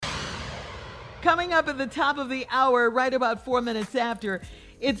Coming up at the top of the hour, right about 4 minutes after,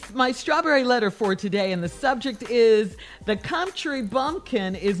 it's my strawberry letter for today, and the subject is the country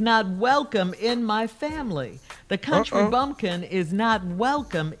bumpkin is not welcome in my family. The country bumpkin is not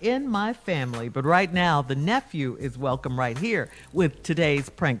welcome in my family. But right now, the nephew is welcome right here with today's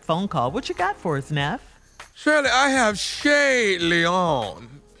prank phone call. What you got for us, Neff? Shirley, I have Shay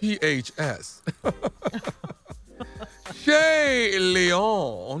Leon, PHS. Shay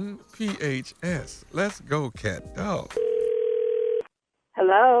Leon, PHS. Let's go, cat dog.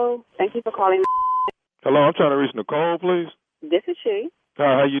 Hello. Thank you for calling. Hello, I'm trying to reach Nicole, please. This is she.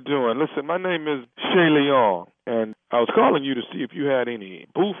 Hi, how you doing? Listen, my name is Shay Leon, and I was calling you to see if you had any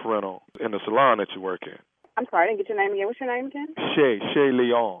booth rental in the salon that you work in. I'm sorry, I didn't get your name again. What's your name again? Shay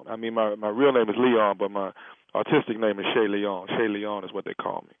Leon. I mean, my real name is Leon, but my artistic name is Shay Leon. Shay Leon is what they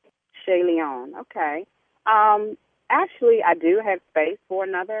call me. Shay Leon. Okay. Actually, I do have space for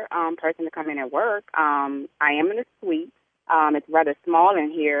another person to come in and work. I am in a suite. It's rather small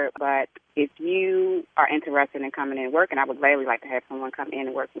in here, but if you are interested in coming in and working, I would gladly like to have someone come in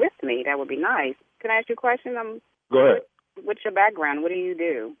and work with me. That would be nice. Can I ask you a question? Go ahead. What's your background? What do you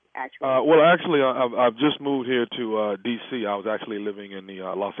do, actually? Actually, I've just moved here to D.C. I was actually living in the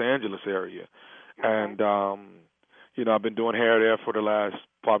Los Angeles area. Okay. And, I've been doing hair there for the last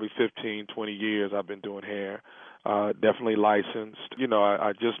probably 15, 20 years. I've been doing hair. Definitely licensed.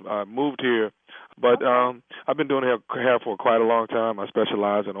 I just moved here, but I've been doing hair for quite a long time. I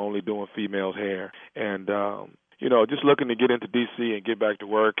specialize in only doing females' hair, and just looking to get into D.C. and get back to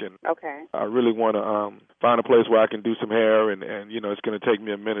work. And okay. I really want to find a place where I can do some hair, and it's going to take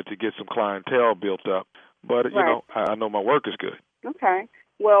me a minute to get some clientele built up. But right. I know my work is good. Okay.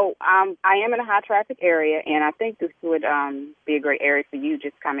 Well, I am in a high-traffic area, and I think this would be a great area for you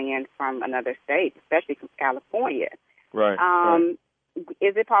just coming in from another state, especially from California. Right.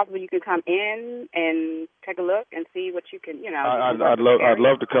 Is it possible you could come in and take a look and see what you can, I'd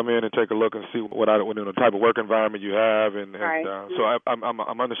love to come in and take a look and see what the type of work environment you have, and right. So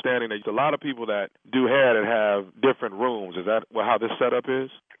I'm understanding that there's a lot of people that do hair that have different rooms. Is that how this setup is?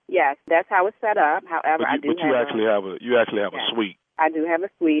 Yes, that's how it's set up. However, you actually have a suite. I do have a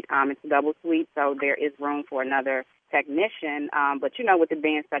suite. It's a double suite, so there is room for another technician. But with it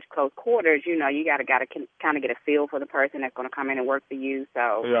being such close quarters, you got to kind of get a feel for the person that's going to come in and work for you.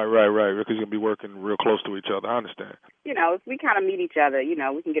 So yeah, right. Because you're gonna be working real close to each other. I understand. If we kind of meet each other,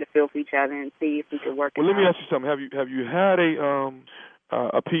 we can get a feel for each other and see if we can work. Well, let me ask you something. Have you had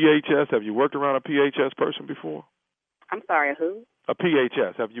a PHS? Have you worked around a PHS person before? I'm sorry, who? A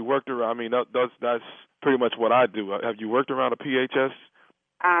PHS. Have you worked around? I mean, that's pretty much what I do. Have you worked around a PHS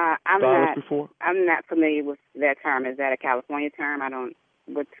stylist before? I'm not familiar with that term. Is that a California term?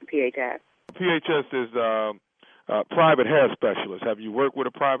 What's PHS? PHS is private hair specialist. Have you worked with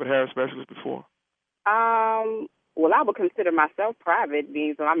a private hair specialist before? Well, I would consider myself private,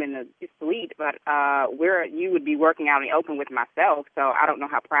 being so I'm in the suite, but where you would be working out in the open with myself, so I don't know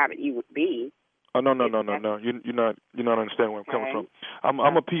how private you would be. Oh no! You're not understanding where I'm coming from.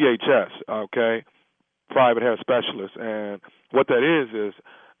 I'm a PHS, okay, private hair specialist, and what that is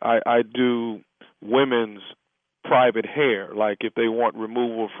I do women's private hair, like if they want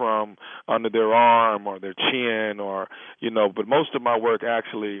removal from under their arm or their chin, or But most of my work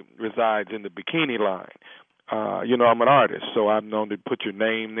actually resides in the bikini line. I'm an artist, so I'm known to put your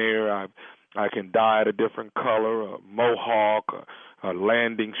name there. I can dye it a different color, a mohawk, a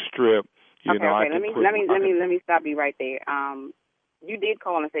landing strip. Okay. Let me stop you right there. You did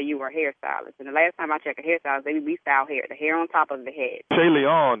call and say you were a hairstylist, and the last time I checked a hairstylist, we style hair, the hair on top of the head. Shay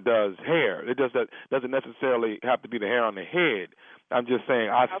Leon does hair. It doesn't necessarily have to be the hair on the head. I'm just saying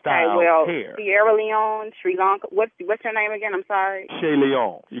I style hair. Sierra Leone, Sri Lanka. What's your name again? I'm sorry. Shay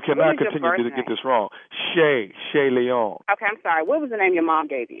Leon. You cannot continue to get this wrong. Shay Leon. Okay, I'm sorry. What was the name your mom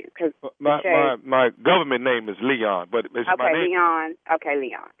gave you? Because my government name is Leon, but it's my name. Leon. Okay,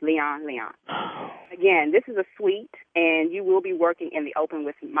 Leon. Again, this is a suite, and you will be working in the open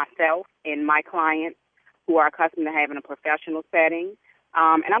with myself and my clients who are accustomed to having a professional setting.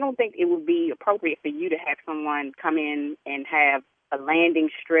 And I don't think it would be appropriate for you to have someone come in and have a landing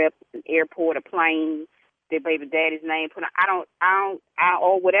strip, an airport, a plane, their baby daddy's name put on.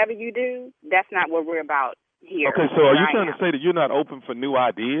 Or whatever you do, that's not what we're about here. Okay, so are you trying to say that you're not open for new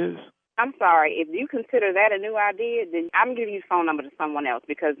ideas? I'm sorry. If you consider that a new idea, then I'm giving you the phone number to someone else,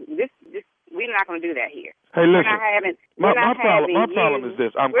 because this we're not going to do that here. Hey, listen. My problem is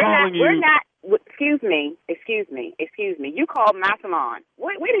this. I'm calling you. Excuse me. You called my salon.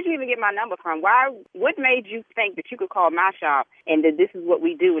 Where did you even get my number from? What made you think that you could call my shop and that this is what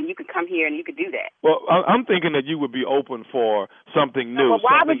we do and you could come here and you could do that? Well, I'm thinking that you would be open for something new. Well,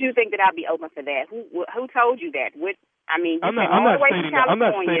 why would you think that I'd be open for that? Who told you that? I'm not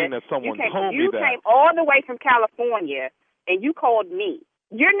stating that someone told me that. You came all the way from California and you called me.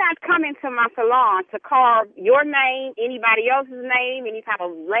 You're not coming to my salon to carve your name, anybody else's name, any type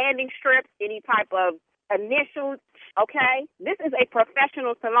of landing strips, any type of initials, okay? This is a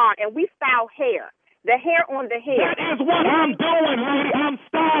professional salon, and we style hair. The hair on the head. That is what I'm doing, lady. I'm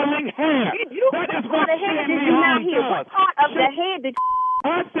styling hair. That is what Shay Leon does. What part of the head did you...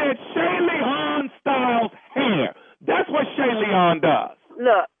 I said Shay Leon styles hair. That's what Shay Leon does.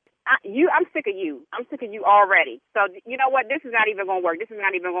 Look. I'm sick of you. I'm sick of you already. So, you know what? This is not even going to work.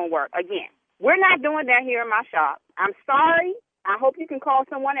 Again, we're not doing that here in my shop. I'm sorry. I hope you can call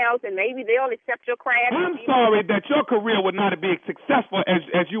someone else, and maybe they'll accept your craft. I'm sorry that your career would not be as successful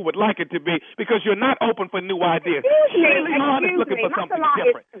as you would like it to be because you're not open for new ideas. Excuse me. Looking for something my salon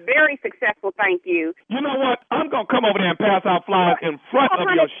different. is very successful, thank you. You know what? I'm going to come over there and pass out flyers in front of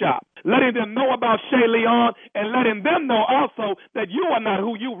your shop, letting them know about Shay Leon and letting them know also that you are not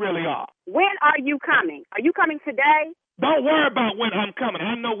who you really are. When are you coming? Are you coming today? Don't worry about when I'm coming.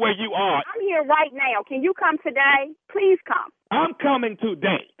 I know where you are. I'm here right now. Can you come today? Please come. I'm coming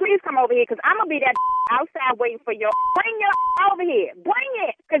today. Please come over here because I'm going to be that outside waiting for your... Bring your over here. Bring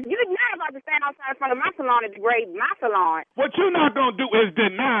it. Because you're not about to stand outside in front of my salon and degrade my salon. What you're not going to do is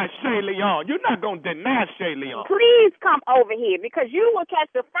deny Shay Leon. You're not going to deny Shay Leon. Please come over here because you will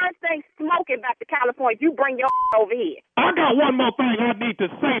catch the first thing smoking back to California if you bring your over here. I got one more thing I need to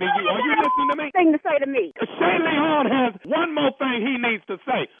say to you. Are you listening to me? Thing to say to me. Shay Leon has one more thing he needs to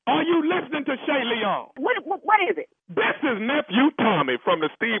say. Are you listening to Shay Leon? What is it? This is Nephew Tommy from the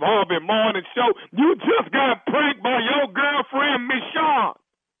Steve Harvey Morning Show. You just got pranked by your girlfriend, Michonne.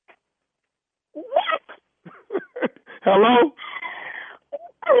 What? Hello?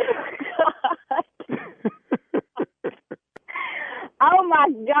 Oh, my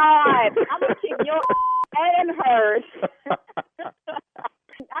God. I'm going to kick your and hers.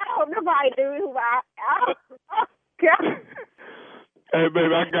 I hope nobody do God. Hey,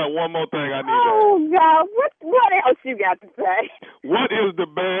 baby, I got one more thing I need to ask. God. What else you got to say? What is the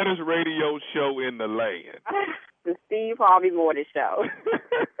baddest radio show in the land? The Steve Harvey Morning Show.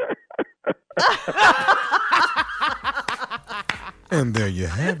 And there you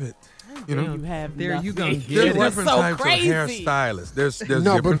have it. You know, you have there you go. There's different types of hairstylists. There's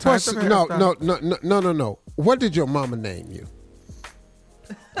different types of hairstylists. No. What did your mama name you?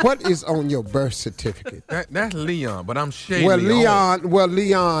 What is on your birth certificate? That's Leon, but I'm Shay Leon.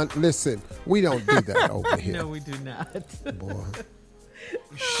 Leon, listen, we don't do that over here. No, we do not. Boy.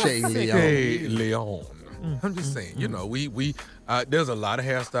 Shay Leon. Shay Leon. I'm just saying, you know, we there's a lot of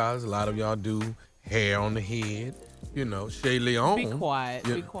hairstylists. A lot of y'all do hair on the head. You know, Shay Leon. Be quiet.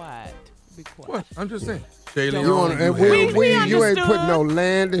 Be quiet. What? I'm just saying. Shay Leon. You ain't putting no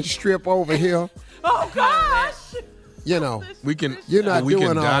landing strip over here. Oh, gosh. You know, you're not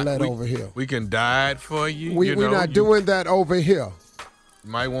doing all that over here. We can dye it for you. We're not doing that over here.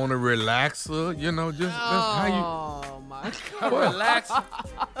 You might want a relaxer, you know, just that's how you. Oh my God.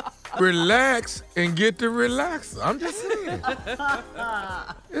 Relax and get the relaxer. I'm just saying.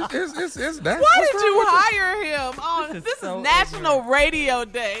 It's that. Why did you hire him? This is National Radio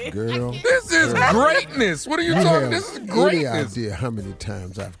Day. Girl, this is greatness. What are you talking? This is greatness. Any idea how many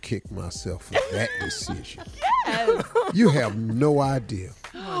times I've kicked myself for that decision? Yes. You have no idea.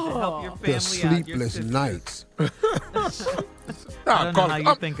 To help your family The sleepless nights. I don't know how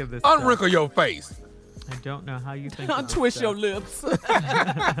you think of this. Unwrinkle your face. I don't know how you think of this. Untwist your lips.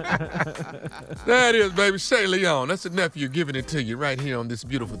 That is, baby, Shay Leon. That's the nephew giving it to you right here on this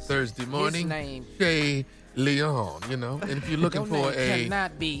beautiful Thursday morning. His name. Shay Leon, you know. And if you're looking your for name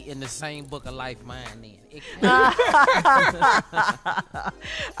cannot be in the same book of life mine then.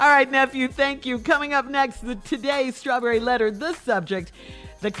 All right, nephew, thank you. Coming up next, today's Strawberry Letter, the subject,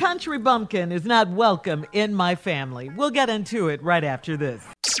 the country bumpkin is not welcome in my family. We'll get into it right after this.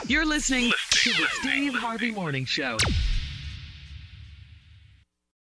 You're listening to the Steve Harvey Morning Show.